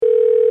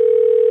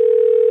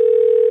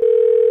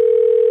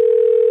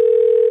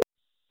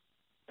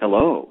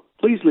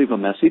Please leave a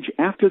message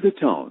after the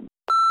tone.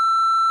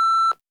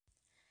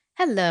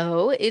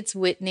 Hello, it's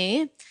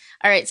Whitney.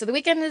 All right, so the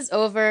weekend is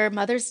over.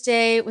 Mother's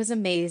Day was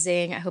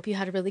amazing. I hope you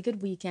had a really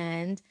good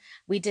weekend.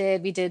 We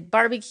did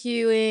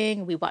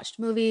barbecuing, we watched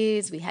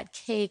movies, we had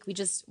cake.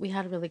 We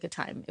had a really good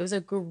time. It was a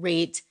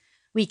great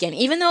weekend.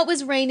 Even though it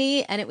was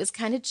rainy and it was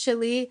kind of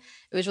chilly,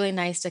 it was really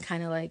nice to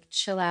kind of like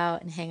chill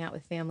out and hang out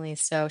with family.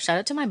 So shout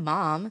out to my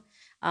mom.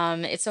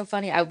 It's so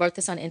funny. I wrote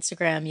this on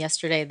Instagram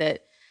yesterday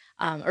that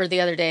or the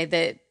other day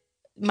that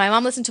my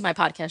mom listened to my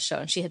podcast show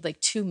and she had like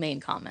two main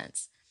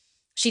comments.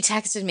 She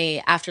texted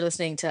me after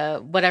listening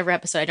to whatever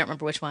episode, I don't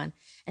remember which one.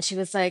 And she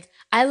was like,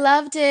 I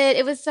loved it.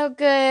 It was so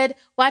good.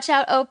 Watch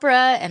out,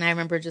 Oprah. And I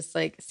remember just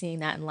like seeing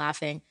that and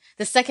laughing.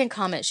 The second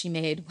comment she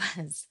made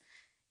was,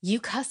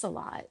 you cuss a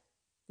lot.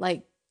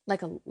 Like,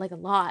 like a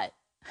lot.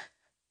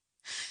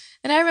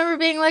 And I remember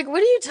being like,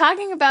 what are you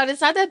talking about?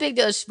 It's not that big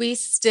deal. We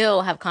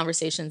still have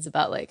conversations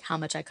about like how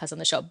much I cuss on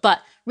the show.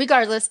 But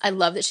regardless, I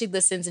love that she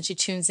listens and she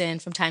tunes in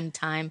from time to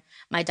time.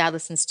 My dad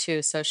listens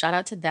too. So shout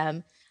out to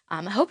them.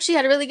 I hope she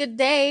had a really good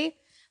day.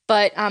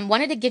 But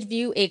wanted to give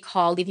you a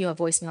call, leave you a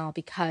voicemail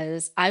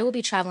because I will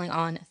be traveling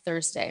on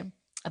Thursday.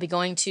 I'll be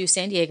going to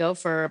San Diego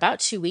for about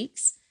 2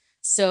 weeks.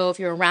 So if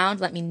you're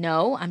around, let me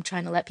know. I'm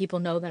trying to let people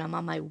know that I'm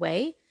on my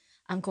way.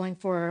 I'm going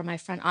for my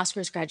friend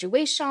Oscar's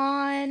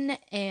graduation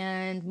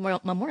and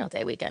Memorial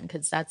Day weekend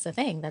because that's the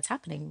thing that's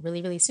happening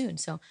really, really soon.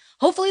 So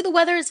hopefully the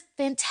weather is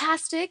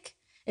fantastic.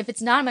 If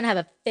it's not, I'm going to have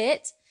a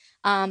fit.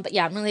 But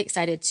yeah, I'm really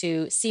excited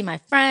to see my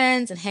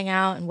friends and hang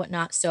out and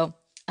whatnot. So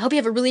I hope you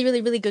have a really,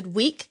 really, really good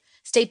week.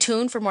 Stay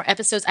tuned for more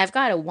episodes. I've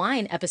got a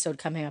wine episode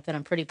coming up that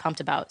I'm pretty pumped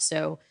about.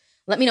 So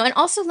let me know. And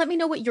also let me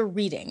know what you're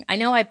reading. I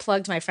know I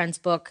plugged my friend's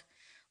book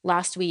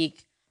last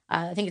week.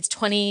 I think it's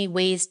 20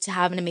 Ways to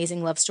Have an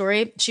Amazing Love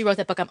Story. She wrote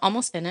that book. I'm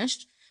almost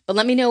finished. But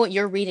let me know what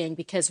you're reading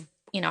because,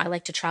 I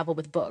like to travel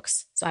with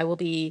books. So I will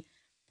be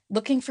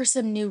looking for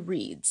some new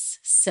reads.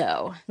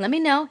 So let me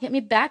know. Hit me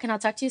back and I'll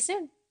talk to you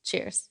soon.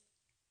 Cheers.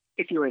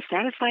 If you are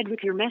satisfied with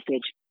your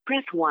message,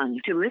 press 1.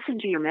 To listen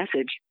to your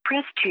message,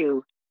 press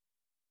 2.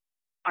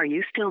 Are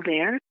you still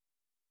there?